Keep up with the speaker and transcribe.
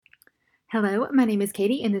Hello, my name is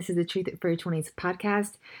Katie, and this is the Truth for Your 20s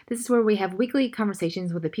podcast. This is where we have weekly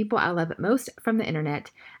conversations with the people I love most from the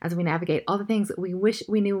internet as we navigate all the things we wish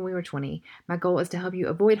we knew when we were 20. My goal is to help you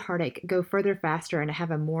avoid heartache, go further faster, and have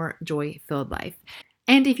a more joy-filled life.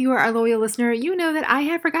 And if you are a loyal listener, you know that I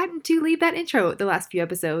have forgotten to leave that intro the last few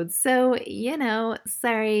episodes. So,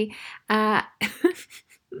 sorry. Uh,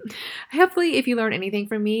 Hopefully, if you learn anything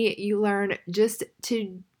from me, you learn just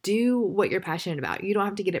to do what you're passionate about. You don't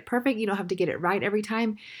have to get it perfect. You don't have to get it right every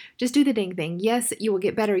time. Just do the dang thing. Yes, you will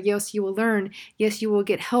get better. Yes, you will learn. Yes, you will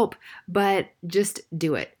get help, but just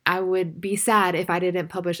do it. I would be sad if I didn't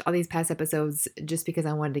publish all these past episodes just because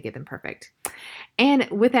I wanted to get them perfect. And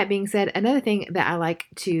with that being said, another thing that I like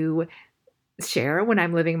to share when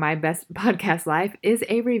I'm living my best podcast life is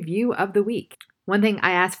a review of the week. One thing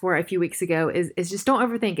I asked for a few weeks ago is just don't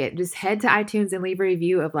overthink it. Just head to iTunes and leave a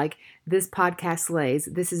review of like, this podcast slays,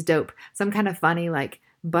 this is dope. Some kind of funny, like,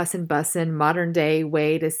 bussin' modern day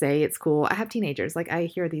way to say it's cool. I have teenagers, like I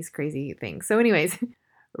hear these crazy things. So anyways,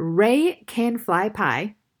 Ray Can Fly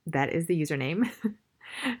Pie, that is the username,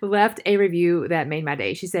 left a review that made my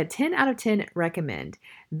day. She said, 10 out of 10 recommend.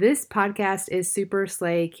 This podcast is super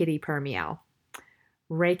slay kitty purr meow.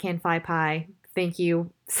 Ray Can Fly Pie, thank you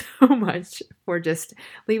so much for just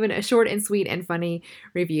leaving a short and sweet and funny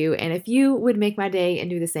review. And if you would make my day and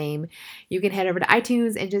do the same, you can head over to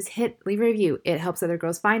iTunes and just leave a review. It helps other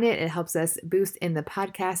girls find it. It helps us boost in the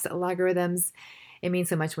podcast logarithms. It means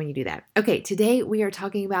so much when you do that. Okay, today we are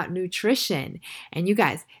talking about nutrition. And you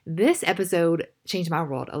guys, this episode changed my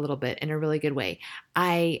world a little bit in a really good way.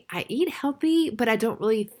 I eat healthy, but I don't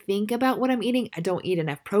really think about what I'm eating. I don't eat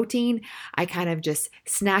enough protein. I kind of just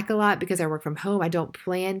snack a lot because I work from home. I don't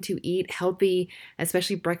plan to eat healthy,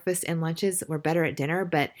 especially breakfast and lunches. We're better at dinner.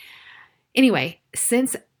 But anyway,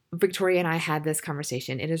 since Victoria and I had this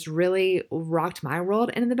conversation, it has really rocked my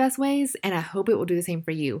world in the best ways, and I hope it will do the same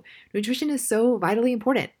for you. Nutrition is so vitally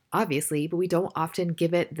important, obviously, but we don't often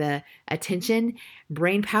give it the attention,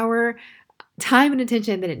 brain power, time, and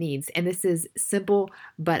attention that it needs. And this is simple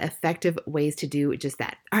but effective ways to do just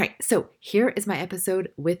that. All right, so here is my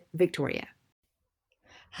episode with Victoria.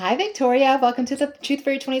 Hi, Victoria. Welcome to the Truth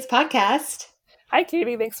for Your 20s podcast. Hi,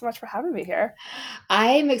 Katie. Thanks so much for having me here.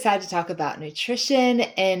 I'm excited to talk about nutrition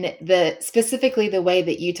and specifically the way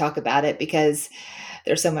that you talk about it, because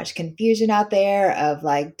there's so much confusion out there of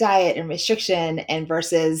like diet and restriction and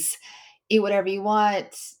versus eat whatever you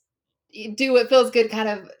want, do what feels good kind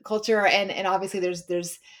of culture. And obviously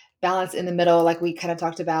there's balance in the middle, like we kind of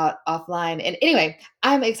talked about offline. And anyway,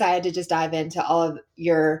 I'm excited to just dive into all of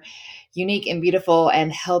your unique and beautiful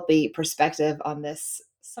and healthy perspective on this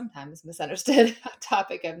sometimes misunderstood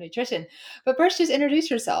topic of nutrition. But first, just introduce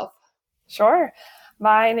yourself. Sure.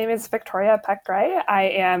 My name is Victoria Peck-Gray. I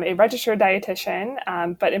am a registered dietitian,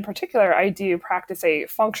 but in particular, I do practice a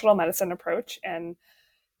functional medicine approach. And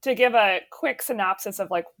to give a quick synopsis of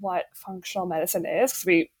like what functional medicine is, because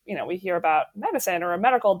we hear about medicine or a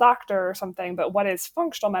medical doctor or something, but what is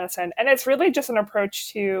functional medicine? And it's really just an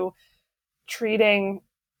approach to treating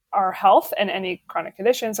our health and any chronic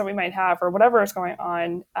conditions that we might have or whatever is going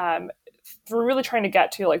on. We're really trying to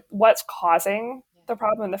get to like what's causing the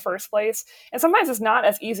problem in the first place. And sometimes it's not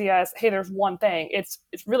as easy as, hey, there's one thing. It's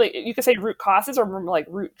really, you could say root causes or like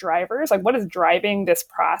root drivers, like what is driving this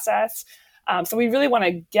process. So we really want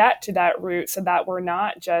to get to that root so that we're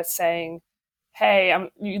not just saying, hey,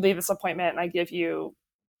 you leave this appointment and I give you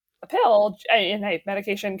a pill, and hey,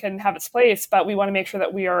 medication can have its place, but we want to make sure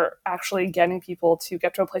that we are actually getting people to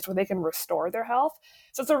get to a place where they can restore their health.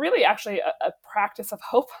 So it's really actually a practice of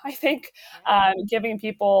hope, I think, giving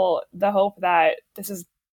people the hope that this is,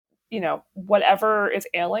 whatever is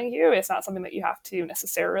ailing you, it's not something that you have to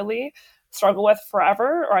necessarily struggle with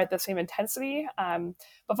forever or at the same intensity.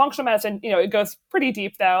 But functional medicine, it goes pretty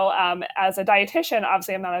deep though. As a dietitian,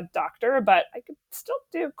 obviously I'm not a doctor, but I could still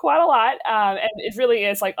do quite a lot. And it really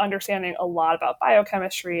is like understanding a lot about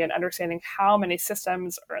biochemistry and understanding how many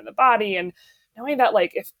systems are in the body and knowing that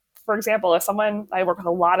like if, for example, I work with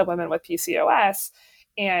a lot of women with PCOS,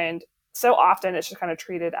 and so often it's just kind of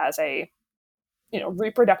treated as a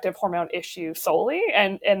reproductive hormone issue solely.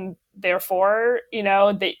 And therefore,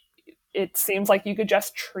 it seems like you could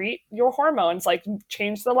just treat your hormones, like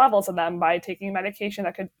change the levels of them by taking medication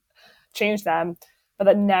that could change them, but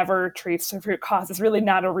that never treats the root cause. It's really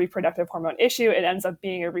not a reproductive hormone issue. It ends up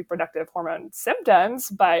being a reproductive hormone symptoms,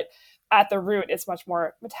 but at the root, it's much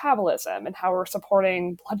more metabolism and how we're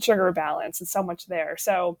supporting blood sugar balance and so much there.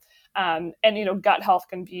 So, gut health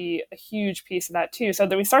can be a huge piece of that too. So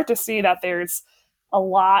that we start to see that there's a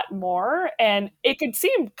lot more, and it could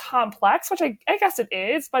seem complex, which I guess it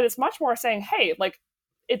is, but it's much more saying, hey, like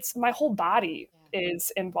it's my whole body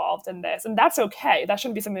is involved in this. And that's okay. That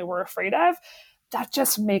shouldn't be something we're afraid of. That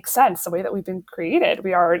just makes sense the way that we've been created.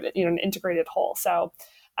 We are, an integrated whole. So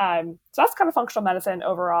that's kind of functional medicine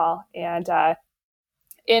overall. And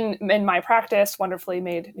in my practice, Wonderfully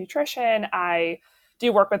Made Nutrition, I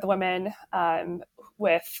do work with women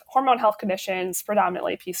with hormone health conditions,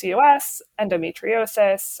 predominantly PCOS,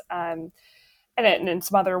 endometriosis, and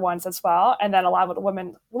some other ones as well. And then a lot of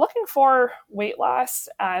women looking for weight loss,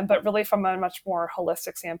 but really from a much more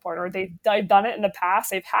holistic standpoint, or they've done it in the past.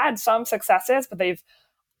 They've had some successes, but they've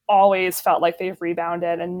always felt like they've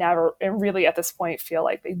rebounded and really at this point feel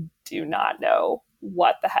like they do not know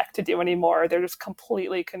what the heck to do anymore. They're just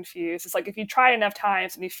completely confused. It's like if you try enough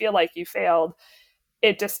times and you feel like you failed,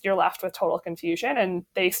 you're left with total confusion, and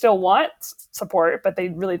they still want support, but they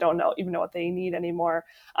really don't even know what they need anymore.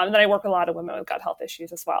 And then I work with a lot of women with gut health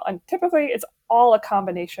issues as well. And typically it's all a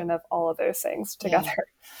combination of all of those things together.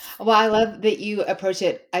 Yeah. Well, I love that you approach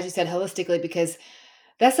it, as you said, holistically, because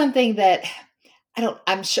that's something that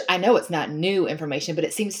I'm sure, I know it's not new information, but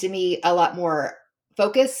it seems to me a lot more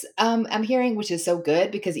focus I'm hearing, which is so good,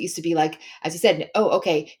 because it used to be like, as you said, oh,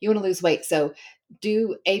 okay, you want to lose weight, so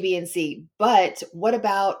do A, B, and C. But what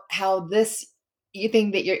about how this you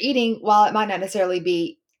thing that you're eating, while it might not necessarily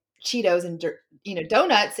be Cheetos and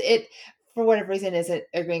donuts, it for whatever reason isn't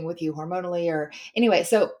agreeing with you hormonally or anyway.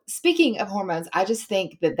 So speaking of hormones, I just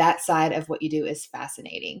think that that side of what you do is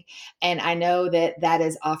fascinating. And I know that that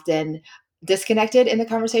is often disconnected in the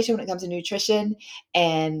conversation when it comes to nutrition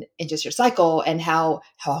and just your cycle and how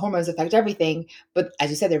hormones affect everything. But as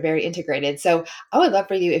you said, they're very integrated. So I would love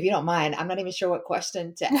for you, if you don't mind, I'm not even sure what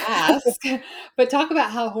question to ask, but talk about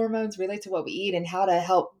how hormones relate to what we eat and how to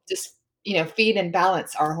help just, feed and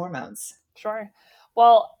balance our hormones. Sure.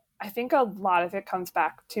 Well, I think a lot of it comes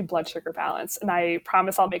back to blood sugar balance. And I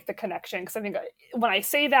promise I'll make the connection, because I think when I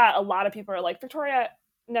say that, a lot of people are like, Victoria,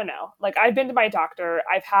 no. Like, I've been to my doctor.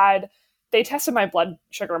 They tested my blood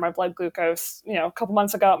sugar, my blood glucose, a couple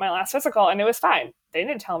months ago at my last physical, and it was fine. They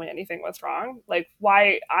didn't tell me anything was wrong. Like,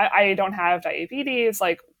 why I don't have diabetes,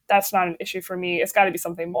 like, that's not an issue for me. It's got to be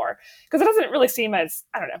something more, because it doesn't really seem as,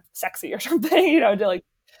 I don't know, sexy or something,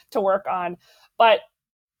 to work on. But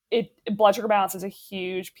blood sugar balance is a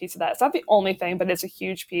huge piece of that. It's not the only thing, but it's a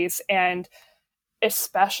huge piece. And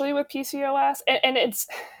especially with PCOS, and it's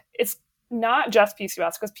not just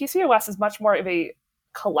PCOS, because PCOS is much more of a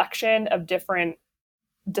collection of different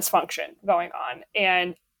dysfunction going on.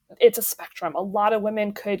 And it's a spectrum. A lot of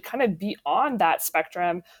women could kind of be on that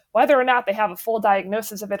spectrum, whether or not they have a full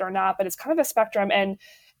diagnosis of it or not, but it's kind of a spectrum. And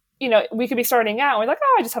we could be starting out and we're like,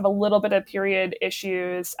 oh, I just have a little bit of period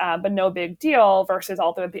issues, but no big deal, versus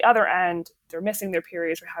although at the other end, they're missing their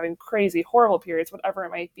periods or having crazy, horrible periods, whatever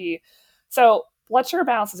it might be. So blood sugar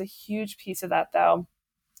balance is a huge piece of that, though,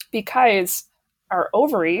 because our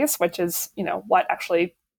ovaries, which is, what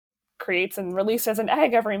actually creates and releases an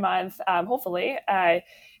egg every month, hopefully,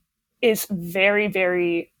 is very,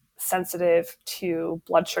 very sensitive to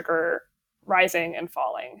blood sugar rising and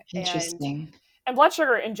falling. Interesting. And blood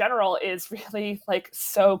sugar in general is really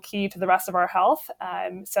so key to the rest of our health.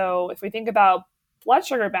 So if we think about blood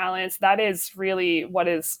sugar balance, that is really what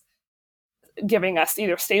is giving us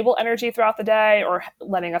either stable energy throughout the day or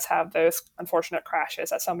letting us have those unfortunate crashes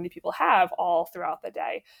that so many people have all throughout the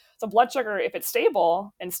day. So blood sugar, if it's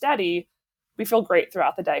stable and steady, we feel great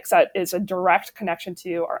throughout the day, because that is a direct connection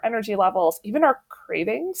to our energy levels, even our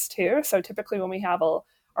cravings too. So typically when we have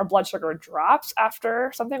our blood sugar drops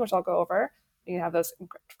after something, which I'll go over, you have those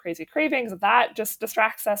crazy cravings, that just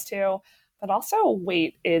distracts us too. But also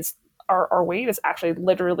weight is our weight is actually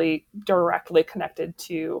literally directly connected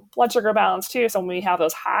to blood sugar balance too. So when we have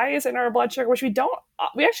those highs in our blood sugar, which we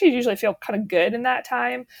actually usually feel kind of good in that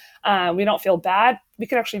time. We don't feel bad. We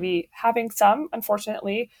could actually be having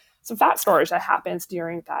unfortunately, some fat storage that happens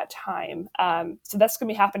during that time. So that's going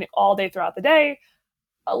to be happening all day throughout the day.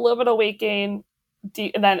 A little bit of weight gain,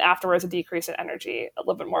 and then afterwards a decrease in energy, a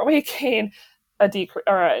little bit more weight gain,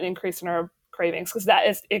 an increase in our cravings, because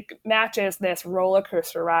it matches this roller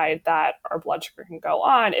coaster ride that our blood sugar can go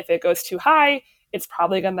on. If it goes too high, it's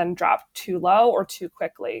probably going to then drop too low or too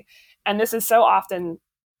quickly. And this is so often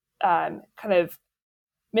kind of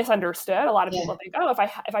misunderstood. A lot of people think, oh,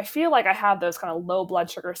 if I feel like I have those kind of low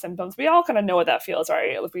blood sugar symptoms, we all kind of know what that feels,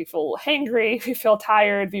 right? If we feel hangry, we feel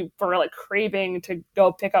tired, we're like craving to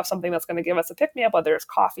go pick up something that's going to give us a pick-me-up, whether it's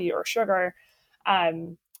coffee or sugar.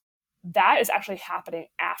 That is actually happening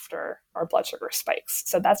after our blood sugar spikes.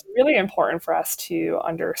 So that's really important for us to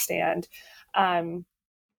understand.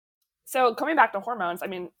 So coming back to hormones,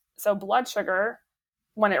 so blood sugar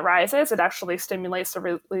when it rises, it actually stimulates the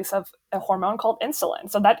release of a hormone called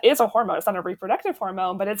insulin. So that is a hormone. It's not a reproductive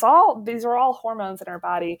hormone, but these are all hormones in our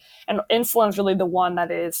body. And insulin is really the one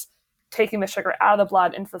that is taking the sugar out of the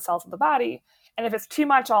blood into the cells of the body. And if it's too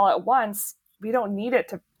much all at once, we don't need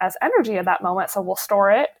it as energy at that moment. So we'll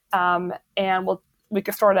store it, and we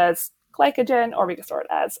can store it as glycogen, or we can store it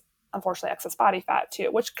as, unfortunately, excess body fat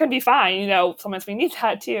too, which can be fine. Sometimes we need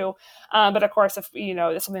that too. But of course, if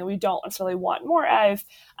it's something we don't necessarily want more of,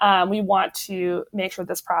 we want to make sure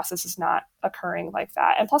this process is not occurring like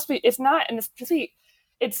that. And plus, it's not, and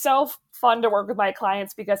it's so fun to work with my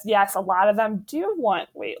clients because yes, a lot of them do want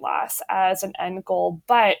weight loss as an end goal,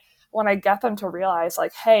 but when I get them to realize,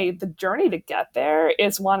 like, hey, the journey to get there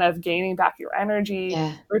is one of gaining back your energy,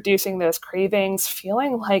 Yeah. reducing those cravings,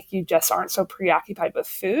 feeling like you just aren't so preoccupied with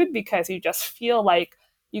food because you just feel like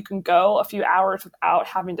you can go a few hours without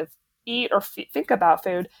having to eat or think about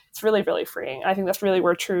food. It's really, really freeing. And I think that's really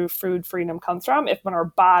where true food freedom comes from, if when our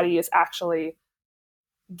body is actually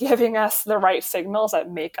giving us the right signals that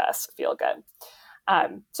make us feel good.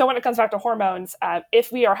 So when it comes back to hormones,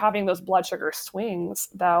 if we are having those blood sugar swings,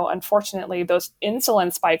 though, unfortunately, those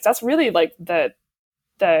insulin spikes, that's really like the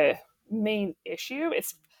main issue.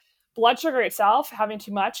 It's blood sugar itself having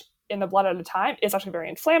too much in the blood at a time is actually very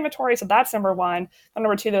inflammatory. So that's number one. And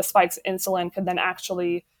number two, those spikes in insulin can then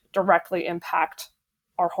actually directly impact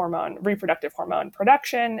our reproductive hormone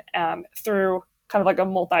production, through kind of like a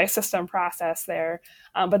multi-system process there.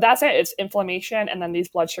 But that's it. It's inflammation, and then these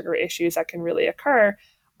blood sugar issues that can really occur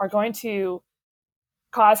are going to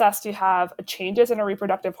cause us to have changes in our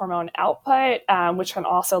reproductive hormone output, which can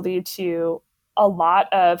also lead to a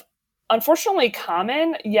lot of, unfortunately,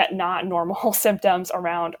 common yet not normal symptoms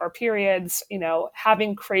around our periods.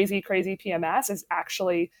 Having crazy PMS is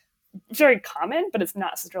actually very common, but it's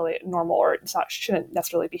not necessarily normal, or shouldn't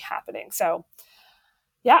necessarily be happening. So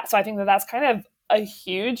yeah, so I think that's kind of a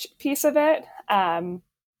huge piece of it,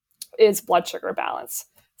 is blood sugar balance.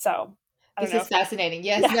 So I don't This know is if, fascinating.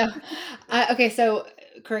 Yes, yeah. no. Okay, so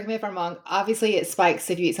correct me if I'm wrong. Obviously, it spikes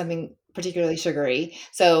if you eat something particularly sugary.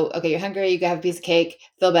 So, okay, you're hungry, you can have a piece of cake,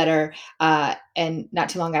 feel better, and not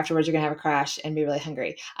too long afterwards, you're gonna have a crash and be really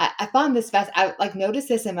hungry. I found this fast. I like noticed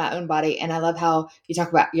this in my own body, and I love how you talk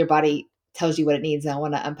about your body tells you what it needs, and I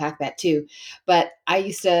want to unpack that too. But I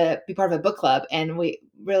used to be part of a book club, and we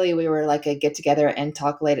were like a get together and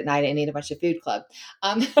talk late at night and eat a bunch of food club.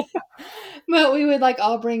 Um, but we would like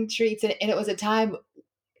all bring treats, and it was a time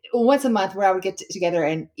once a month where I would get together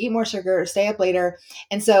and eat more sugar, stay up later.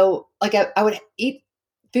 And so like I would eat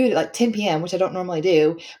food at like 10 p.m., which I don't normally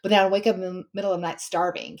do, but then I'd wake up in the middle of the night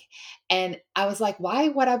starving. And I was like, why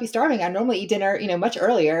would I be starving? I normally eat dinner, much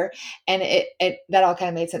earlier. And it that all kind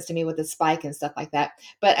of made sense to me with the spike and stuff like that.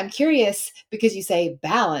 But I'm curious because you say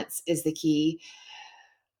balance is the key.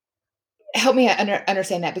 Help me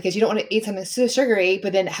understand that, because you don't want to eat something so sugary,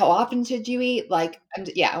 but then how often should you eat? Like,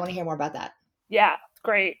 yeah, I want to hear more about that. Yeah,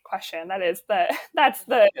 great question. That's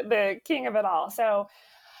the king of it all. So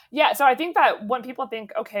yeah, so I think that when people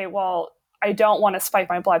think, okay, well, I don't want to spike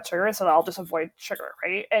my blood sugar, so I'll just avoid sugar,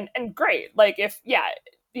 right? And great. Like, if yeah,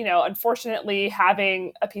 unfortunately,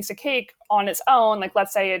 having a piece of cake on its own, like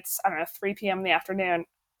let's say it's, I don't know, 3 p.m. in the afternoon,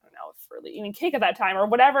 I don't know if we're really eating cake at that time, or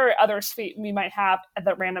whatever other sweet we might have at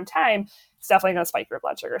that random time, it's definitely going to spike your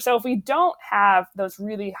blood sugar. So if we don't have those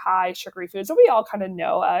really high sugary foods that we all kind of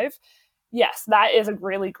know of, yes, that is a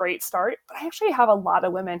really great start. But I actually have a lot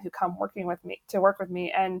of women who come work with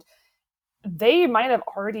me, and they might have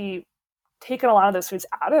already taken a lot of those foods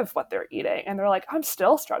out of what they're eating. And they're like, I'm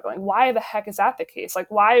still struggling. Why the heck is that the case? Like,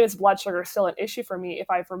 why is blood sugar still an issue for me if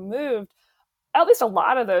I've removed at least a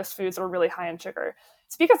lot of those foods that are really high in sugar?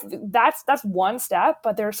 It's because that's one step,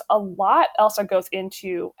 but there's a lot else that goes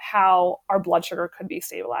into how our blood sugar could be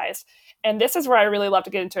stabilized. And this is where I really love to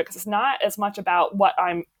get into it, because it's not as much about what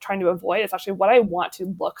I'm trying to avoid. It's actually what I want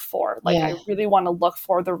to look for. Like, I Yeah. really want to look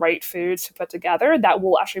for the right foods to put together that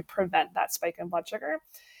will actually prevent that spike in blood sugar.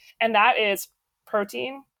 And that is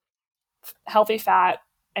protein, healthy fat,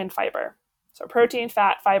 and fiber. So protein,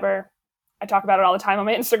 fat, fiber. I talk about it all the time on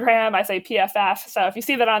my Instagram. I say PFF. So if you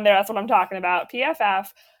see that on there, that's what I'm talking about.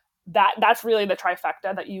 PFF. That's really the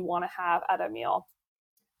trifecta that you want to have at a meal.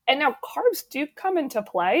 And now carbs do come into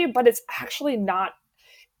play, but it's actually not.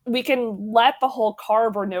 We can let the whole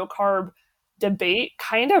carb or no carb debate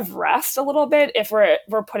kind of rest a little bit if we're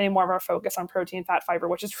putting more of our focus on protein, fat, fiber,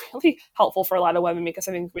 which is really helpful for a lot of women, because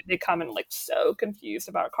I think they come in like so confused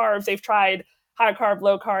about carbs. They've tried high carb,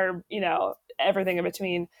 low carb, everything in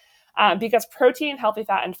between. Because protein, healthy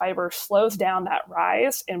fat, and fiber slows down that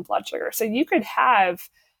rise in blood sugar. So you could have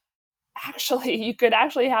actually, you could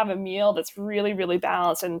actually have a meal that's really, really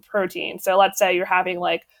balanced in protein. So let's say you're having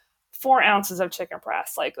like 4 ounces of chicken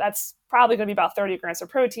breast. Like that's probably going to be about 30 grams of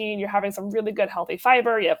protein. You're having some really good healthy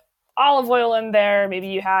fiber. You have olive oil in there. Maybe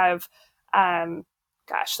you have, um,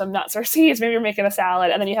 some nuts or seeds. Maybe you're making a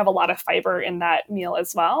salad, and then you have a lot of fiber in that meal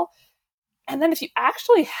as well. And then if you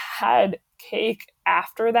actually had cake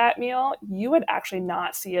after that meal, you would actually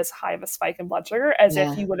not see as high of a spike in blood sugar as if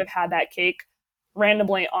Yeah. you would have had that cake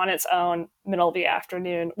randomly on its own middle of the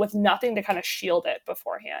afternoon with nothing to kind of shield it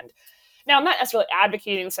beforehand. Now, I'm not necessarily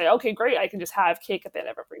advocating to say, okay, great, I can just have cake at the end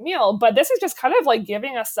of every meal, but this is just kind of like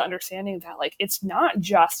giving us the understanding that like it's not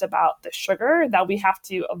just about the sugar that we have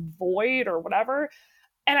to avoid or whatever.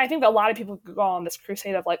 And I think that a lot of people could go on this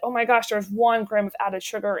crusade of like, oh my gosh, there's 1 gram of added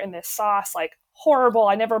sugar in this sauce, like horrible,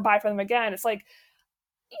 I never buy from them again. It's like,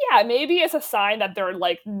 yeah, maybe it's a sign that they're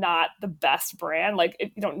like not the best brand. Like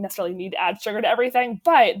you don't necessarily need to add sugar to everything,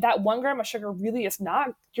 but that 1 gram of sugar really is not,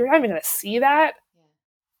 you're not even going to see that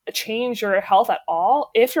change your health at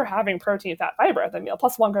all if you're having protein, fat, fiber at the meal.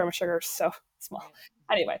 Plus 1 gram of sugar is so small.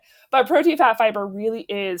 Anyway, but protein, fat, fiber really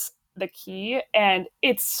is the key. And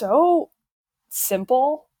it's so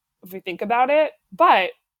simple if we think about it,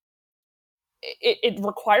 but it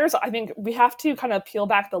requires, I think we have to kind of peel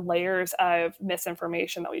back the layers of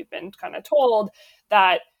misinformation that we've been kind of told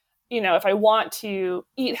that, if I want to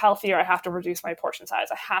eat healthier, I have to reduce my portion size.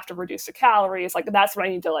 I have to reduce the calories. Like that's what I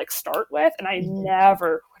need to like start with. And I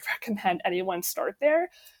never would recommend anyone start there,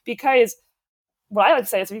 because what I like to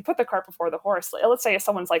say is if you put the cart before the horse, let's say if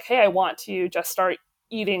someone's like, hey, I want to just start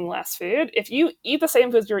eating less food. If you eat the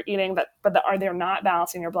same foods you're eating they're not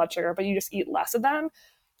balancing your blood sugar, but you just eat less of them,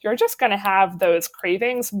 you're just going to have those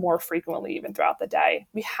cravings more frequently even throughout the day.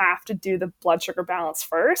 We have to do the blood sugar balance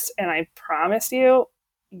first. And I promise you,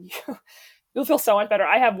 you'll feel so much better.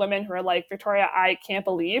 I have women who are like, Victoria, I can't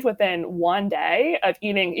believe within one day of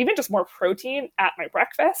eating even just more protein at my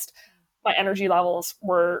breakfast, my energy levels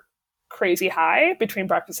were crazy high between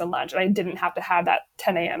breakfast and lunch. And I didn't have to have that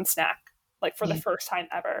 10 a.m. snack like for the first time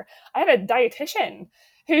ever. I had a dietitian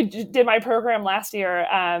who did my program last year,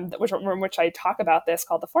 which I talk about this,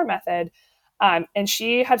 called the Four Method. And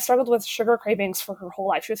she had struggled with sugar cravings for her whole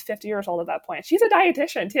life. She was 50 years old at that point. She's a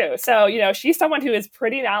dietitian too. So, she's someone who is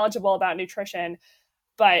pretty knowledgeable about nutrition,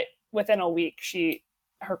 but within a week,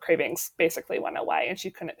 her cravings basically went away and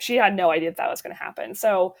she had no idea that was going to happen.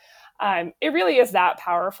 So, it really is that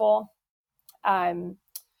powerful.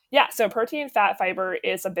 So protein, fat, fiber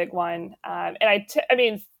is a big one. And I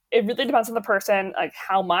mean, it really depends on the person, like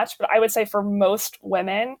how much, but I would say for most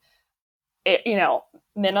women,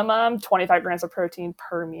 minimum 25 grams of protein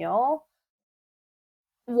per meal,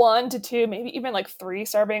 1 to 2, maybe even like 3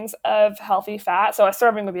 servings of healthy fat. So a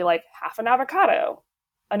serving would be like half an avocado.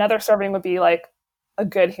 Another serving would be like a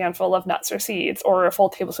good handful of nuts or seeds, or a full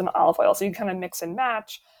tablespoon of olive oil. So you kind of mix and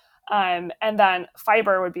match. And then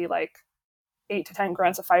fiber would be like 8 to 10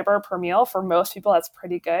 grams of fiber per meal. For most people, that's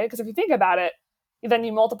pretty good. Because if you think about it, then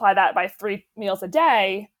you multiply that by 3 meals a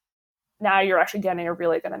day, now you're actually getting a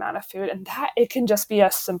really good amount of food. And that it can just be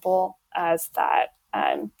as simple as that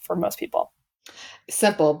for most people.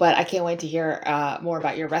 Simple, but I can't wait to hear more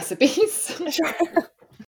about your recipes. Sure.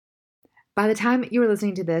 By the time you are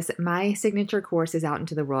listening to this, my signature course is out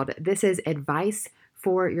into the world. This is Advice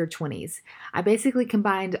for Your 20s. I basically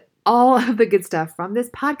combined all of the good stuff from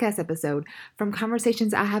this podcast episode, from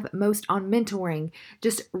conversations I have most on mentoring,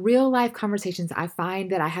 just real life conversations I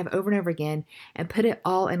find that I have over and over again, and put it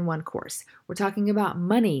all in one course. We're talking about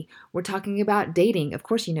money. We're talking about dating. Of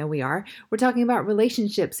course, we are. We're talking about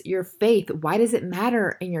relationships, your faith. Why does it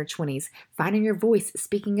matter in your 20s? Finding your voice,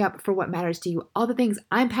 speaking up for what matters to you, all the things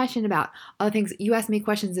I'm passionate about, all the things you ask me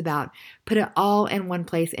questions about. Put it all in one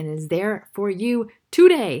place and it is there for you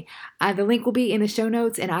today. The link will be in the show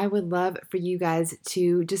notes, and I would love for you guys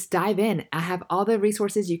to just dive in. I have all the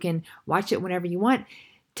resources. You can watch it whenever you want.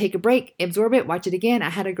 Take a break, absorb it, watch it again. I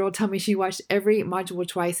had a girl tell me she watched every module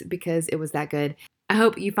twice because it was that good. I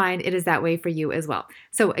hope you find it is that way for you as well.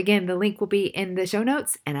 So again, the link will be in the show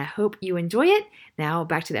notes, and I hope you enjoy it. Now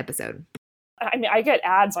back to the episode. I mean, I get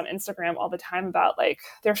ads on Instagram all the time about like,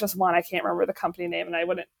 there's just one, I can't remember the company name, and I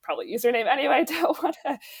wouldn't probably use their name anyway. I don't want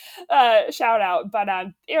to shout out, but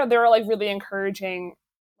they're like really encouraging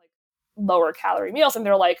like lower calorie meals, and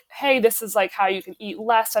they're like, hey, this is like how you can eat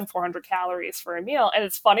less than 400 calories for a meal. And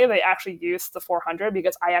it's funny they actually use the 400,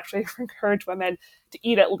 because I actually encourage women to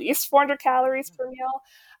eat at least 400 calories per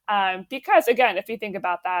meal. Because again, if you think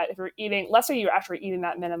about that, if you're eating, let's say you're actually eating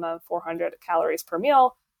that minimum 400 calories per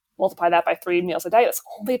meal, multiply that by 3 meals a day, that's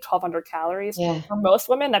only 1,200 calories. Yeah. For most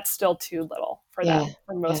women, that's still too little for Yeah. them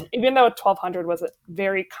for Yeah. most, even though 1200 was a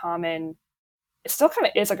very common, it still kind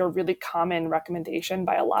of is like a really common recommendation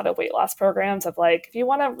by a lot of weight loss programs of like, if you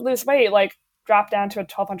want to lose weight, like drop down to a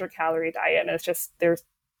 1200 calorie diet. And it's just,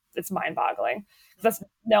 it's mind boggling. That's,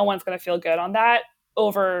 no one's going to feel good on that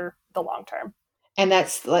over the long term. And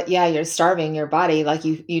that's like, yeah, you're starving your body. Like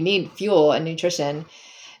you need fuel and nutrition,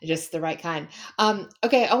 just the right kind.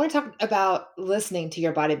 Okay, I want to talk about listening to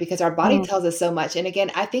your body because our body Mm. tells us so much. And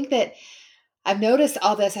again, I think that I've noticed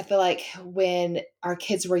all this. I feel like when our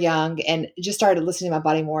kids were young and just started listening to my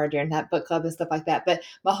body more during that book club and stuff like that. But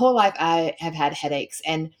my whole life, I have had headaches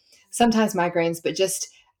and sometimes migraines, but just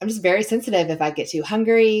I'm just very sensitive if I get too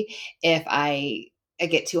hungry, if I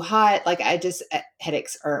get too hot. Like I just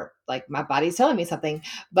headaches are like my body's telling me something.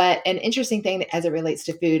 But an interesting thing as it relates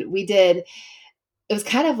to food, we did. It was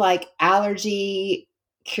kind of like allergy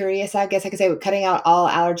curious, I guess I could say, with cutting out all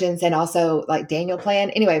allergens and also like Daniel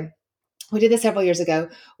plan. Anyway, we did this several years ago.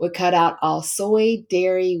 We cut out all soy,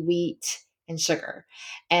 dairy, wheat, and sugar.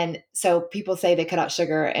 And so people say they cut out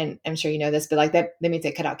sugar, and I'm sure you know this, but like that means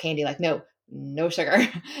they cut out candy. Like, no, no sugar,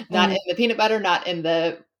 not in Mm. the peanut butter, not in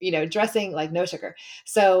the, dressing, like no sugar.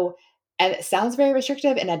 So, and it sounds very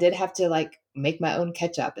restrictive. And I did have to like make my own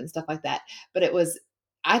ketchup and stuff like that. But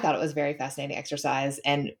I thought it was very fascinating exercise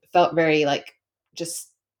and felt very like just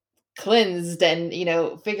cleansed and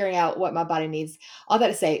figuring out what my body needs. All that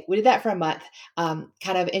to say, we did that for a month,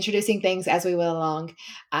 kind of introducing things as we went along,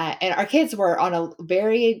 and our kids were on a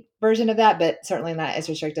varied version of that, but certainly not as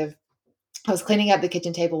restrictive. I was cleaning up the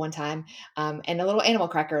kitchen table one time, and a little animal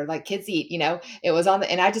cracker like kids eat, it was on the,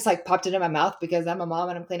 and I just like popped it in my mouth because I'm a mom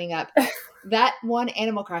and I'm cleaning up. That one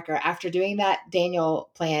animal cracker, after doing that Daniel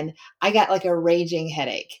plan, I got like a raging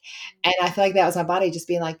headache. And I feel like that was my body just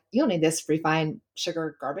being like, you don't need this refined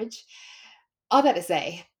sugar garbage. All that to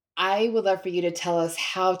say, I would love for you to tell us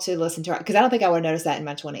how to listen to our, because I don't think I would notice that in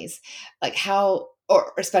my 20s. Like how,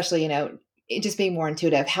 or especially, it just being more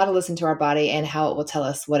intuitive, how to listen to our body and how it will tell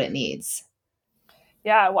us what it needs.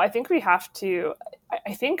 Yeah, well, I think we have to,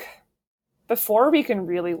 I think before we can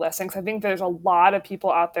really listen, because I think there's a lot of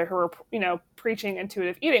people out there who are, preaching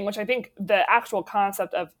intuitive eating, which I think the actual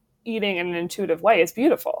concept of eating in an intuitive way is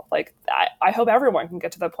beautiful. Like, I hope everyone can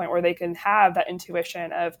get to the point where they can have that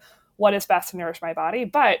intuition of what is best to nourish my body.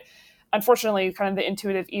 But unfortunately, kind of the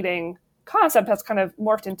intuitive eating concept has kind of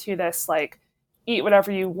morphed into this like, eat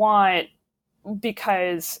whatever you want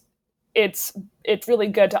because it's really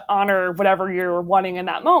good to honor whatever you're wanting in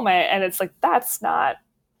that moment. And it's like, that's not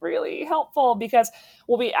really helpful, because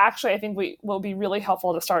I think we will be really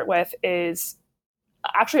helpful to start with is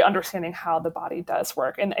actually understanding how the body does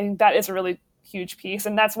work. And that is a really huge piece.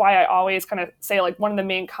 And that's why I always kind of say, like, one of the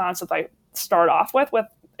main concepts I start off with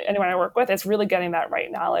anyone I work with is really getting that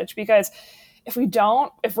right knowledge. Because if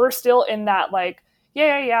we're still in that, like,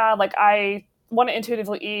 yeah, like I want to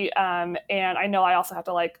intuitively eat, and I know I also have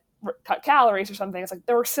to like cut calories or something. It's like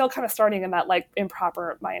we're still kind of starting in that like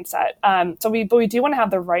improper mindset. But we do want to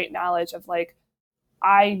have the right knowledge of like,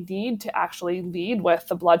 I need to actually lead with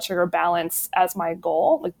the blood sugar balance as my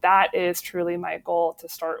goal. Like, that is truly my goal to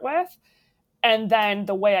start with. And then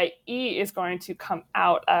the way I eat is going to come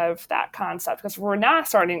out of that concept, because we're not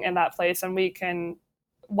starting in that place, and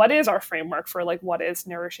what is our framework for like what is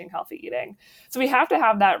nourishing healthy eating? So we have to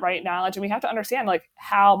have that right knowledge, and we have to understand like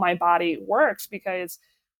how my body works, because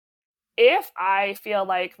if I feel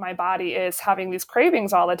like my body is having these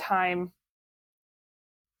cravings all the time,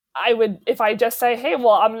 if I just say, hey, well,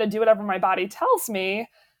 I'm going to do whatever my body tells me,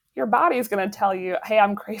 your body is going to tell you, hey,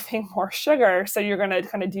 I'm craving more sugar. So you're going to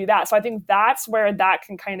kind of do that. So I think that's where that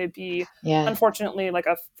can kind of be, Yeah. unfortunately, like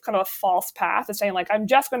a kind of a false path of saying, like, I'm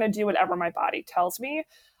just going to do whatever my body tells me.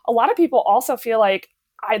 A lot of people also feel like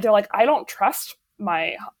they're like, I don't trust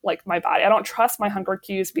my body. I don't trust my hunger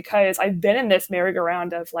cues, because I've been in this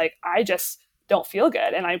merry-go-round of like, I just don't feel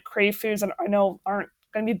good. And I crave foods that I know aren't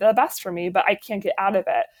going to be the best for me, but I can't get out of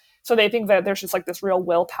it. So they think that there's just like this real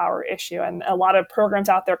willpower issue. And a lot of programs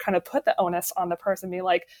out there kind of put the onus on the person, being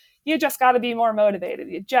like, you just got to be more motivated.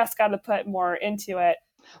 You just got to put more into it.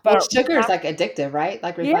 Well, But sugar is like addictive, right?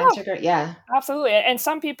 Like yeah, refined sugar. Yeah. absolutely. And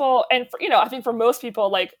some people, and I think for most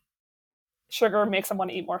people, like, sugar makes them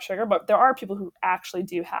want to eat more sugar, but there are people who actually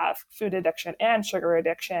do have food addiction and sugar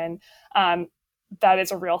addiction. That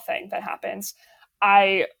is a real thing that happens.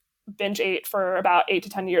 I binge ate for about 8 to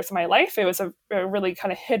 10 years of my life. It was a really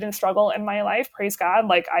kind of hidden struggle in my life. Praise God.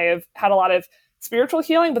 Like, I have had a lot of spiritual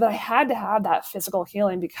healing, but I had to have that physical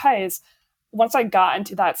healing, because once I got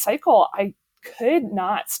into that cycle, I could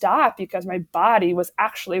not stop, because my body was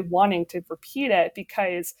actually wanting to repeat it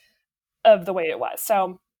because of the way it was.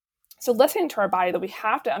 So listening to our body, that we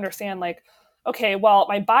have to understand, like, okay, well,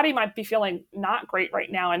 my body might be feeling not great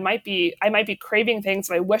right now and I might be craving things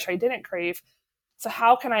that I wish I didn't crave. So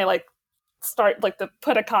how can I like start like to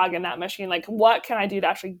put a cog in that machine? Like what can I do to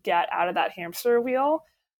actually get out of that hamster wheel?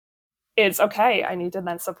 Is okay, I need to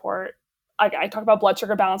then support. Like I talk about blood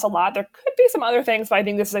sugar balance a lot. There could be some other things, but I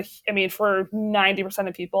think this is I mean, for 90%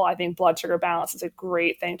 of people, I think blood sugar balance is a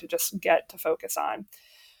great thing to just get to focus on.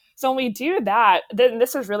 So when we do that, then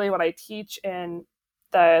this is really what I teach in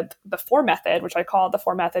the four method, which I call the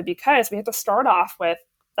four method, because we have to start off with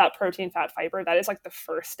that protein, fat, fiber. That is like the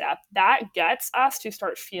first step. That gets us to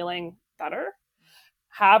start feeling better,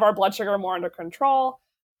 have our blood sugar more under control.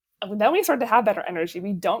 And then we start to have better energy.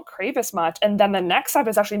 We don't crave as much. And then the next step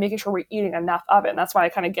is actually making sure we're eating enough of it. And that's why I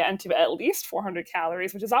kind of get into at least 400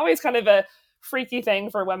 calories, which is always kind of a freaky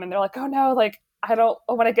thing for women. They're like, oh no, like I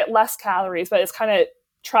want to get less calories, but it's kind of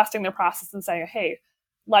trusting the process and saying, hey,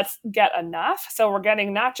 let's get enough. So we're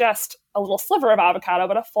getting not just a little sliver of avocado,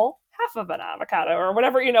 but a full half of an avocado or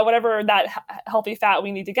whatever, whatever that healthy fat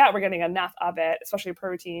we need to get, we're getting enough of it, especially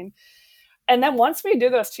protein. And then once we do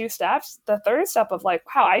those two steps, the third step of like,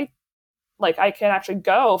 wow, I can actually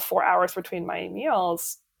go 4 hours between my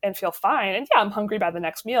meals and feel fine. And yeah, I'm hungry by the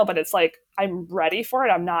next meal, but it's like I'm ready for it.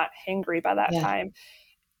 I'm not hangry by that Yeah. time.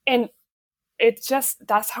 And it's just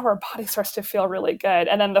that's how our body starts to feel really good.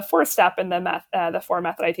 And then the fourth step in the four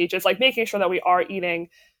method I teach is like making sure that we are eating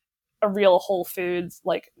a real whole foods,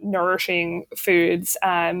 like nourishing foods,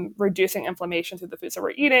 reducing inflammation through the foods that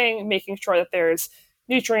we're eating, making sure that there's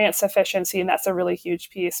nutrient sufficiency, and that's a really huge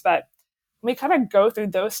piece. But we kind of go through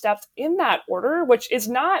those steps in that order, which is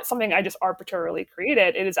not something I just arbitrarily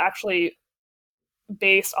created. It is actually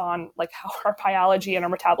based on like how our biology and our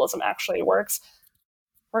metabolism actually works.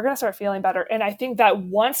 We're going to start feeling better. And I think that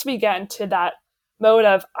once we get into that mode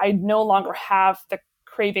of I no longer have the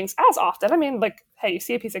cravings as often. I mean, like, hey, you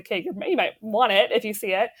see a piece of cake, you might want it if you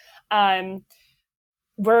see it. Then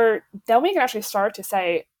we can actually start to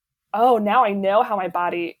say, oh, now I know how my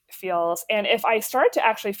body feels. And if I start to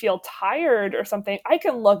actually feel tired or something, I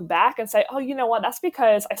can look back and say, oh, you know what? That's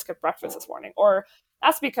because I skipped breakfast this morning. Or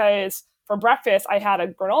that's because for breakfast, I had a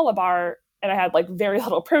granola bar and I had like very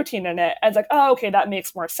little protein in it. And it's like, oh, okay, that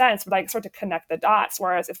makes more sense. But I can start to connect the dots.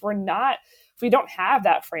 Whereas if we don't have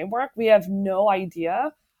that framework, we have no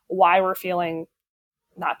idea why we're feeling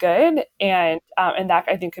not good, and that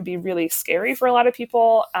I think could be really scary for a lot of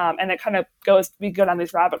people. And it kind of we go down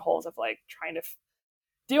these rabbit holes of like trying to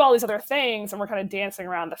do all these other things, and we're kind of dancing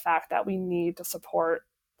around the fact that we need to support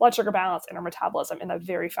blood sugar balance and our metabolism in a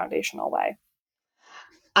very foundational way.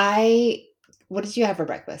 What did you have for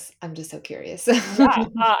breakfast? I'm just so curious. Yeah,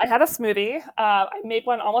 I had a smoothie. I make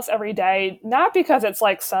one almost every day, not because it's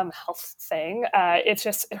like some health thing. It's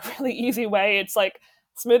just a really easy way. It's like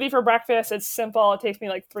smoothie for breakfast. It's simple. It takes me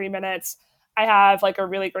like 3 minutes. I have like a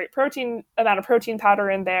really great amount of protein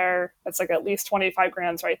powder in there. It's like at least 25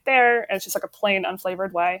 grams right there. And it's just like a plain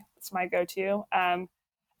unflavored whey. It's my go-to. And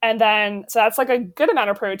then, so that's like a good amount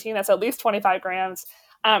of protein. That's at least 25 grams.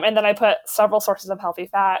 And then I put several sources of healthy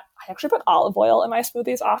fat. I actually put olive oil in my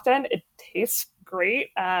smoothies often. It tastes great.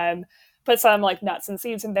 Put some like nuts and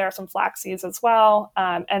seeds in there, some flax seeds as well.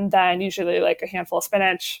 And then usually like a handful of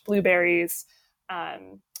spinach, blueberries.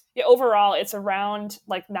 Overall, it's around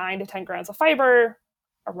like 9 to 10 grams of fiber,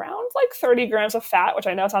 around like 30 grams of fat, which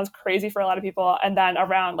I know sounds crazy for a lot of people, and then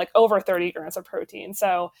around like over 30 grams of protein.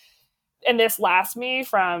 So, and this lasts me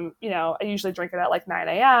from, I usually drink it at like 9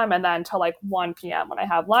 a.m. and then till like 1 p.m. when I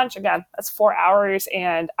have lunch. Again, that's 4 hours,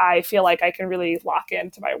 and I feel like I can really lock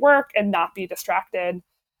into my work and not be distracted.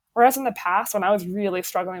 Whereas in the past, when I was really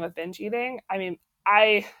struggling with binge eating, I mean,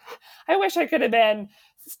 I wish I could have been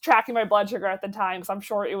tracking my blood sugar at the time, because I'm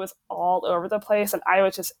sure it was all over the place. And I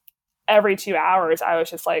was just, every 2 hours, I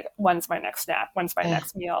was just like, when's my next snack? When's my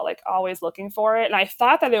next meal? Like always looking for it. And I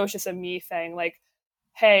thought that it was just a me thing. Like,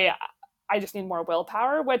 hey, I just need more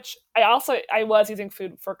willpower, which I was using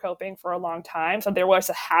food for coping for a long time. So there was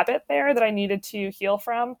a habit there that I needed to heal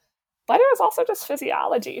from, but it was also just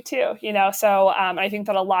physiology too, So I think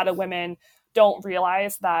that a lot of women don't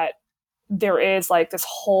realize that there is like this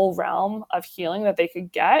whole realm of healing that they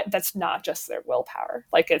could get that's not just their willpower.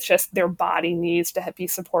 Like it's just their body needs to be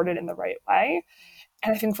supported in the right way.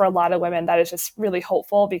 And I think for a lot of women, that is just really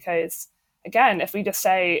hopeful, because again, if we just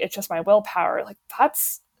say it's just my willpower, like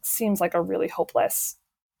that's seems like a really hopeless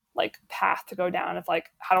like path to go down of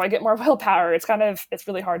like, how do I get more willpower? It's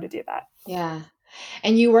really hard to do that. Yeah.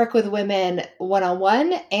 And you work with women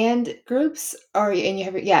one-on-one and groups, tell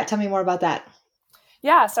me more about that.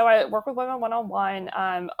 Yeah, so I work with women one-on-one.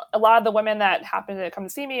 A lot of the women that happen to come to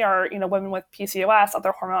see me are, women with PCOS,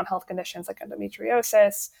 other hormonal health conditions like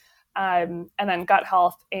endometriosis. and then gut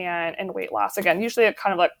health and weight loss. Again, usually a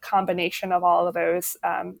kind of like combination of all of those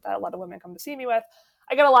that a lot of women come to see me with.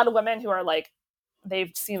 I get a lot of women who are like,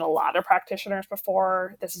 they've seen a lot of practitioners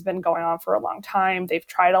before. This has been going on for a long time. They've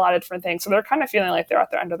tried a lot of different things. So they're kind of feeling like they're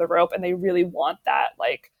at the end of the rope and they really want that.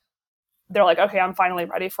 Like, they're like, okay, I'm finally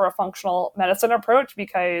ready for a functional medicine approach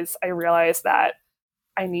because I realize that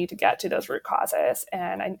I need to get to those root causes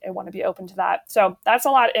and I want to be open to that. So that's a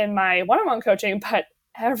lot in my one-on-one coaching, but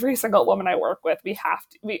every single woman I work with, we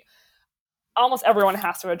almost everyone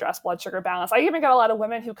has to address blood sugar balance. I even get a lot of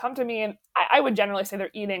women who come to me and I would generally say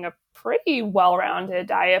they're eating a pretty well-rounded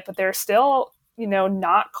diet, but they're still,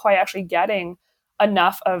 not quite actually getting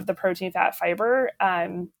enough of the protein, fat, fiber.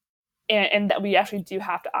 And that we actually do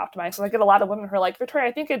have to optimize. So I get a lot of women who are like, Victoria,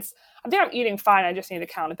 I think I'm eating fine. I just need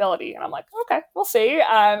accountability. And I'm like, okay, we'll see.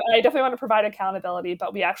 I definitely want to provide accountability,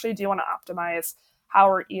 but we actually do want to optimize how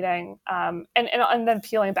we're eating. And then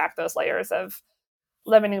peeling back those layers of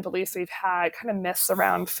limiting beliefs we've had, kind of myths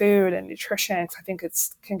around food and nutrition. I think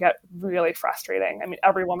can get really frustrating. I mean,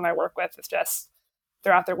 every woman I work with is just,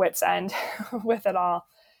 they're at their wits' end with it all.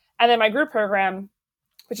 And then my group program,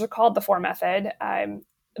 which is called the 4 Method,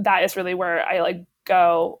 that is really where I like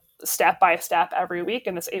go step by step every week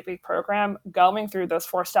in this 8-week program, going through those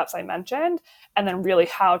 4 steps I mentioned, and then really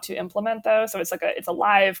how to implement those. So it's a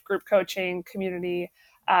live group coaching community,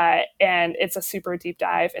 and it's a super deep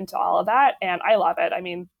dive into all of that, and I love it. I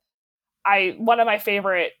mean, one of my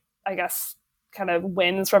favorite, I guess, kind of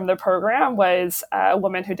wins from the program was a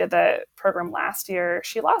woman who did the program last year.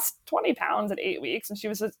 She lost 20 pounds in 8 weeks, and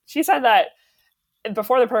she said that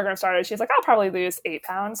before the program started, she's like, I'll probably lose 8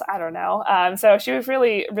 pounds. I don't know. So she was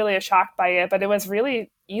really, really shocked by it, but it was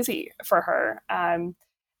really easy for her.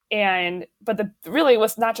 But the really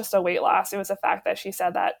was not just a weight loss. It was the fact that she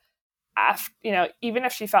said that even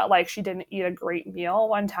if she felt like she didn't eat a great meal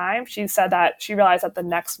one time, she said that she realized that the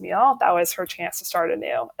next meal, that was her chance to start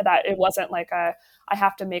anew. That it wasn't like I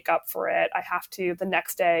have to make up for it. I have to the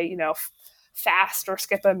next day, fast or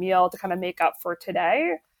skip a meal to kind of make up for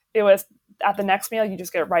today. It was at the next meal, you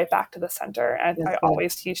just get right back to the center. And I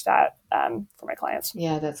always teach that for my clients.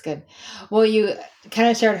 Yeah, that's good. Well, you kind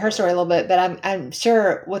of shared her story a little bit, but I'm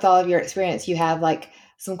sure with all of your experience, you have like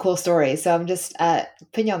some cool stories. So I'm just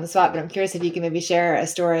putting you on the spot, but I'm curious if you can maybe share a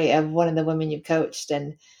story of one of the women you've coached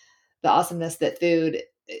and the awesomeness that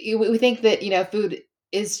we think that, food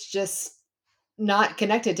is just not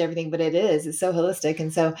connected to everything, but it is. It's so holistic.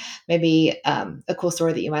 And so maybe a cool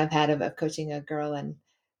story that you might have had of coaching a girl and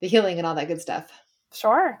the healing and all that good stuff.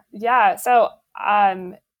 Sure. Yeah. So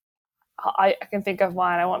I can think of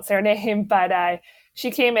one. I won't say her name, but she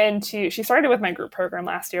started with my group program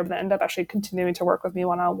last year, but then ended up actually continuing to work with me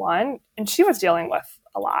one-on-one. And she was dealing with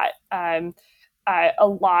a lot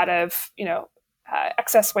of,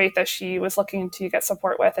 excess weight that she was looking to get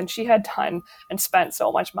support with. And she had done and spent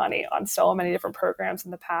so much money on so many different programs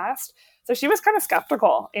in the past. So she was kind of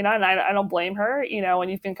skeptical, and I don't blame her, when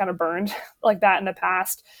you've been kind of burned like that in the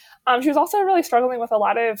past. She was also really struggling with a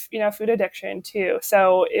lot of, food addiction too.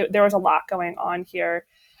 So there was a lot going on here.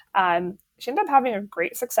 She ended up having a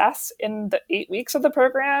great success in the 8 weeks of the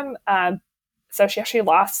program. So she actually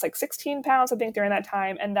lost like 16 pounds, I think, during that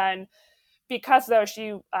time. And then because though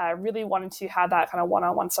she really wanted to have that kind of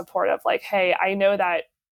one-on-one support of like, hey, I know that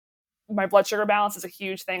my blood sugar balance is a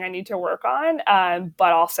huge thing I need to work on.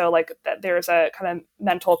 But also like that there's a kind of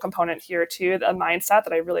mental component here too, the mindset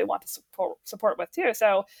that I really want to support with too.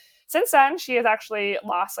 So since then, she has actually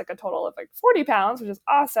lost like a total of like 40 pounds, which is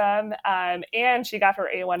awesome. And she got her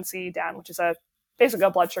A1C down, which is basically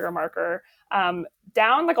a blood sugar marker,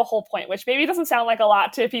 down like a whole point, which maybe doesn't sound like a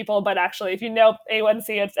lot to people, but actually if you know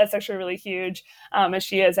A1C, it's actually really huge. And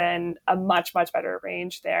she is in a much, much better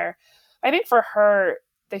range there. I think for her,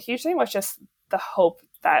 the huge thing was just the hope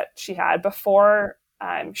that she had before.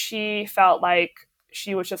 She felt like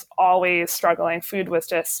she was just always struggling. Food was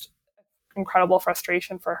just incredible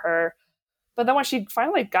frustration for her. But then when she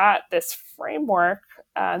finally got this framework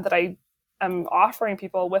that I am offering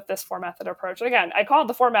people with this 4 Method approach, and again, I call it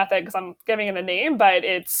the 4 Method because I'm giving it a name, but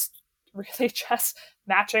it's really just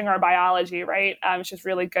matching our biology, right? It's just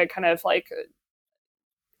really good kind of like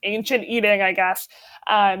ancient eating, I guess.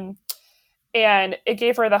 And it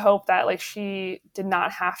gave her the hope that like she did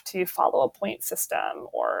not have to follow a point system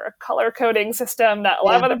or a color coding system that a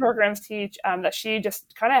lot of other programs teach, that she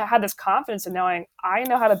just kind of had this confidence in knowing I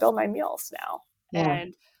know how to build my meals now. Yeah.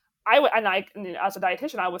 And as a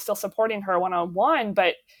dietitian, I was still supporting her one-on-one,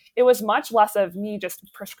 but it was much less of me just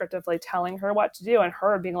prescriptively telling her what to do and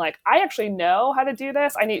her being like, I actually know how to do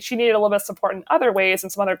this. She needed a little bit of support in other ways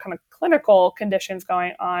and some other kind of clinical conditions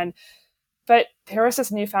going on. but there was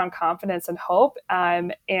this newfound confidence and hope.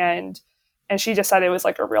 And she just said it was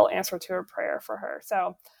like a real answer to her prayer for her.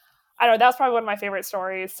 So I don't know, that's probably one of my favorite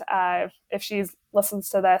stories. If she listens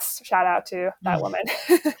to this, shout out to that woman.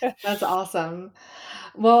 That's awesome.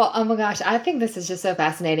 Well, oh my gosh, I think this is just so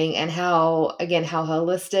fascinating and how, again, how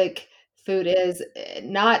holistic food is.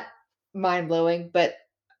 Not mind blowing, but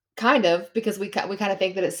kind of, because we kind of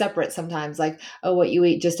think that it's separate sometimes, like, oh, what you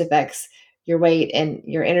eat just affects your weight and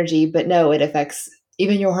your energy, but no, it affects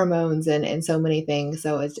even your hormones and so many things.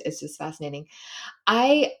 So it's just fascinating.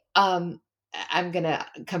 I I'm gonna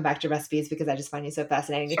come back to recipes because I just find you so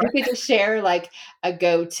fascinating. If you Sure. could just share like a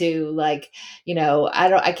go-to, like,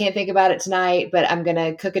 I can't think about it tonight, but I'm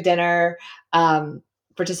gonna cook a dinner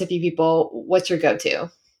for just a few people. What's your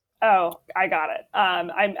go-to? Oh, I got it.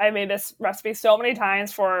 I made this recipe so many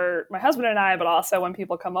times for my husband and I, but also when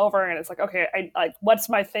people come over and it's like, okay, I like, what's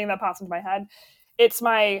my thing that pops into my head? It's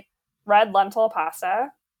my red lentil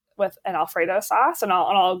pasta with an Alfredo sauce, and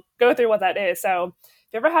I'll go through what that is. So,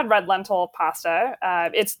 if you ever had red lentil pasta,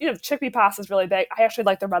 it's chickpea pasta is really big. I actually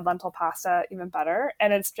like the red lentil pasta even better,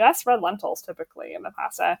 and it's just red lentils typically in the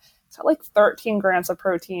pasta. It's got like 13 grams of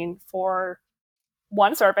protein for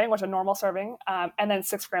one serving, which is a normal serving, and then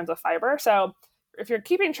 6 grams of fiber. So if you're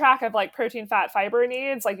keeping track of like protein, fat, fiber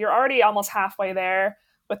needs, like you're already almost halfway there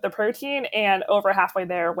with the protein and over halfway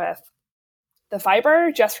there with the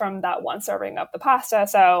fiber just from that one serving of the pasta.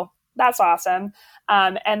 So that's awesome.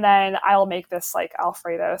 And then I'll make this like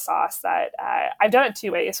Alfredo sauce that I've done it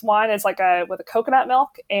two ways. One is like with a coconut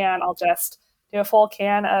milk, and I'll just do a full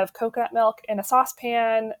can of coconut milk in a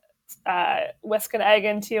saucepan, whisk an egg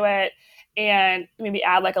into it, and maybe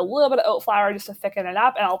add like a little bit of oat flour just to thicken it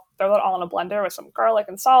up. And I'll throw that all in a blender with some garlic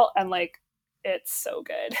and salt, and like it's so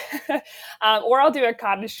good. Or I'll do a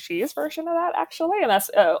cottage cheese version of that actually, and that's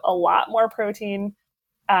a lot more protein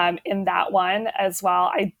in that one as well.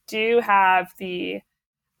 I do have the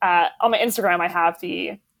on my Instagram. I have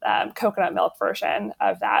the coconut milk version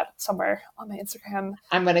of that somewhere on my Instagram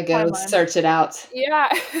I'm gonna go timeline. search it out. Yeah.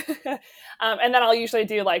 And then I'll usually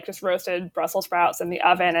do like just roasted Brussels sprouts in the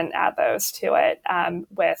oven and add those to it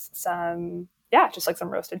with some, yeah, just like some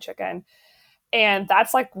roasted chicken. And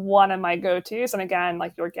that's like one of my go-tos. And again,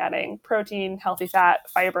 like you're getting protein, healthy fat,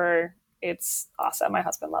 fiber. It's awesome. My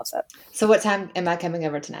husband loves it. So what time am I coming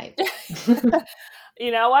over tonight?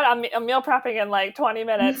 You know what? I'm meal prepping in like 20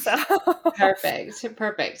 minutes. So. Perfect.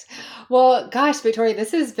 Perfect. Well, gosh, Victoria,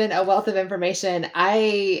 this has been a wealth of information.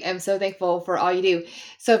 I am so thankful for all you do.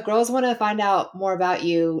 So if girls want to find out more about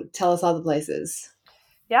you, tell us all the places.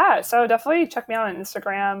 Yeah, so definitely check me out on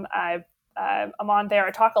Instagram. I'm on there.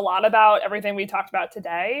 I talk a lot about everything we talked about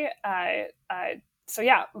today. So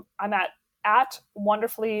yeah, I'm at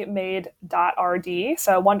wonderfullymade.rd.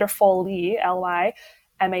 So wonderfully,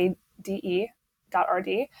 LYMADE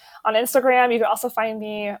 .rd. On Instagram, you can also find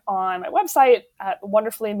me on my website at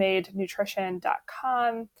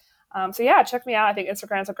wonderfullymadenutrition.com. So yeah, check me out. I think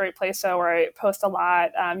Instagram's a great place where I post a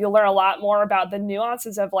lot. You'll learn a lot more about the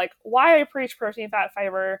nuances of like why I preach protein, fat,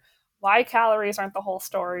 fiber, why calories aren't the whole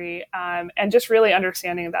story, and just really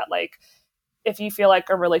understanding that like if you feel like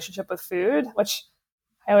a relationship with food, which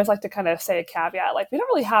I always like to kind of say a caveat, like we don't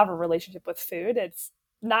really have a relationship with food. It's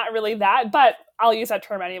not really that, but I'll use that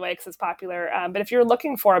term anyway because it's popular. But if you're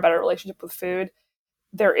looking for a better relationship with food,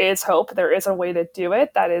 there is hope. There is a way to do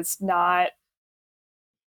it that is not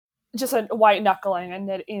just a white knuckling and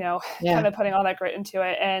Yeah. kind of putting all that grit into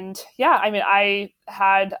it. And yeah, I mean, I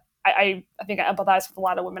think I empathize with a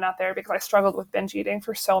lot of women out there because I struggled with binge eating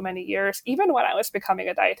for so many years, even when I was becoming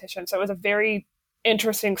a dietitian. So it was a very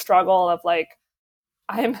interesting struggle of like,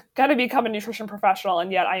 I'm going to become a nutrition professional,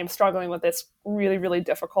 and yet I am struggling with this really, really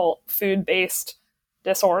difficult food-based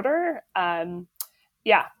disorder.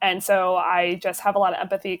 Yeah, and so I just have a lot of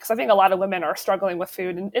empathy because I think a lot of women are struggling with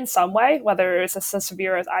food in some way, whether it's as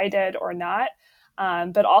severe as I did or not.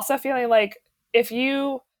 But also feeling like if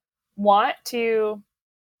you want to,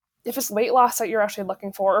 if it's weight loss that you're actually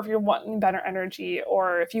looking for, or if you're wanting better energy,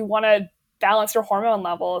 or if you want to balance your hormone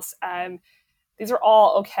levels, these are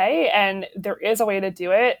all okay. And there is a way to do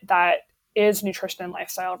it that is nutrition and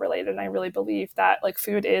lifestyle related. And I really believe that like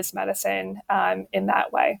food is medicine in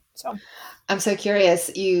that way. So I'm so curious.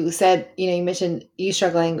 You said, you mentioned you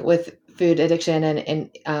struggling with food addiction and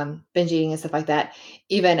binge eating and stuff like that.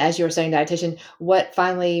 Even as you were studying dietitian, what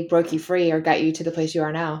finally broke you free or got you to the place you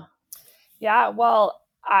are now? yeah, well,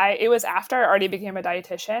 it was after I already became a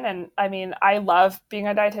dietitian. And I mean, I love being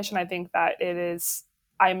a dietitian. I think that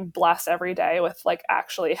I'm blessed every day with like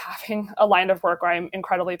actually having a line of work where I'm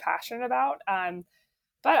incredibly passionate about.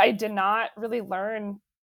 But I did not really learn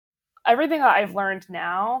everything that I've learned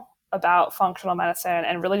now about functional medicine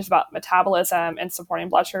and really just about metabolism and supporting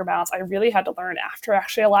blood sugar balance, I really had to learn after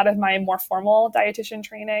actually a lot of my more formal dietitian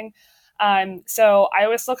training. So I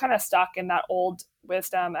was still kind of stuck in that old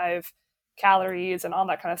wisdom of calories and all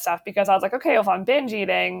that kind of stuff, because I was like, okay, if I'm binge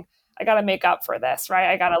eating, I got to make up for this, right?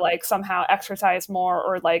 I got to like somehow exercise more,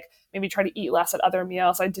 or like maybe try to eat less at other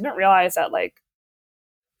meals. I didn't realize that like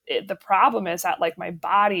the problem is that like my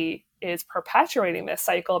body is perpetuating this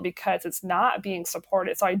cycle because it's not being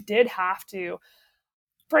supported. So I did have to,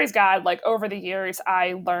 praise God, like over the years,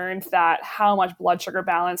 I learned that how much blood sugar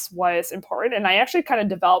balance was important. And I actually kind of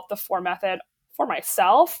developed the 4 method for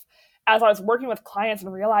myself as I was working with clients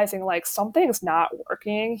and realizing like something's not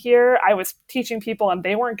working here. I was teaching people and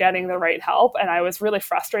they weren't getting the right help. And I was really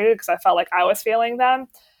frustrated because I felt like I was failing them.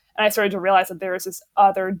 And I started to realize that there was this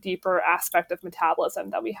other deeper aspect of metabolism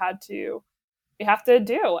that we have to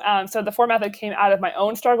do. So the 4 method came out of my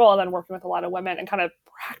own struggle and then working with a lot of women and kind of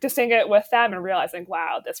practicing it with them and realizing,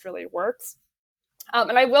 wow, this really works.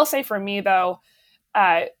 And I will say for me, though,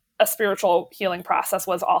 a spiritual healing process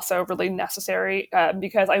was also really necessary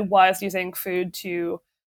because I was using food to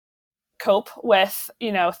cope with,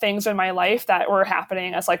 things in my life that were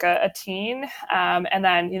happening as like a teen. And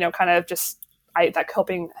then, kind of just that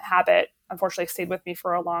coping habit unfortunately stayed with me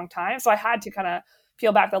for a long time. So I had to kind of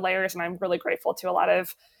peel back the layers, and I'm really grateful to a lot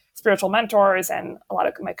of spiritual mentors and a lot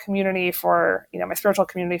of my community for, my spiritual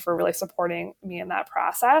community for really supporting me in that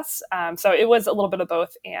process. So it was a little bit of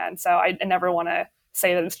both. And so I never want to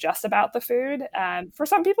say that it's just about the food. For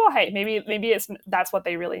some people, hey, maybe that's what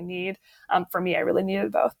they really need. For me, I really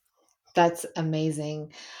needed both. That's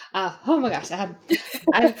amazing. Oh my gosh,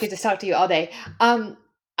 I could just talk to you all day.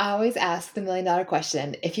 I always ask the $1 million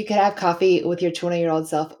question. If you could have coffee with your 20-year-old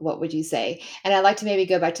self, what would you say? And I'd like to maybe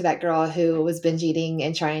go back to that girl who was binge eating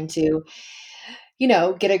and trying to,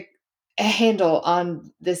 get a handle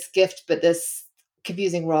on this gift, but this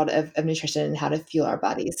confusing world of nutrition and how to fuel our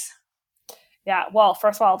bodies. Yeah. Well,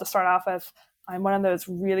 first of all, to start off with, I'm one of those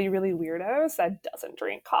really, really weirdos that doesn't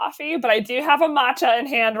drink coffee, but I do have a matcha in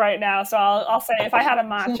hand right now. So I'll say if I had a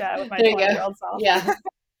matcha with my 20-year-old self. Yeah.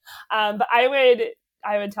 But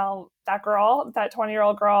I would tell that girl, that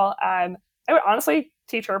 20-year-old girl, I would honestly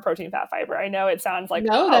teach her protein, fat, fiber. I know it sounds like,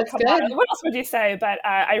 no, that's good. What else would you say? But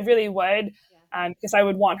I really would, because I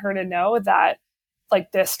would want her to know that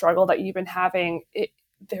like this struggle that you've been having,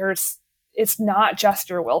 it's not just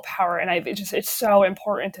your willpower. And it's so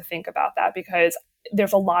important to think about that, because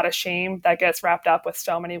there's a lot of shame that gets wrapped up with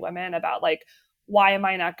so many women about like, why am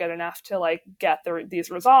I not good enough to like get these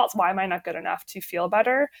results? Why am I not good enough to feel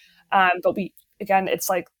better? But again, it's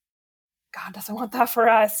like, God doesn't want that for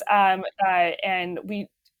us. And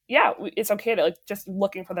it's okay to like just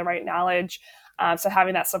looking for the right knowledge. So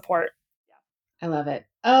having that support. Yeah. I love it.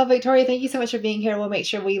 Oh, Victoria, thank you so much for being here. We'll make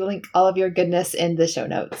sure we link all of your goodness in the show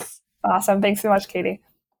notes. Awesome. Thanks so much, Katie.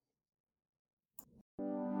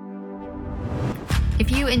 If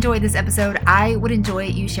you enjoyed this episode, I would enjoy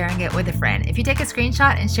you sharing it with a friend. If you take a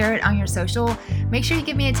screenshot and share it on your social, make sure you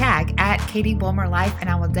give me a tag at Katie Bulmer Life, and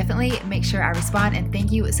I will definitely make sure I respond. And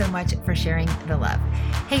thank you so much for sharing the love.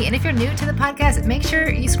 Hey, and if you're new to the podcast, make sure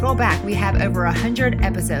you scroll back. We have over 100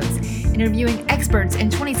 episodes interviewing experts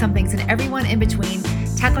and 20-somethings and everyone in between,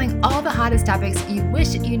 tackling all the hottest topics you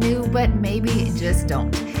wish you knew, but maybe just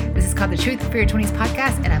don't. This is called the Truth for Your 20s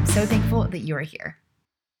podcast, and I'm so thankful that you are here.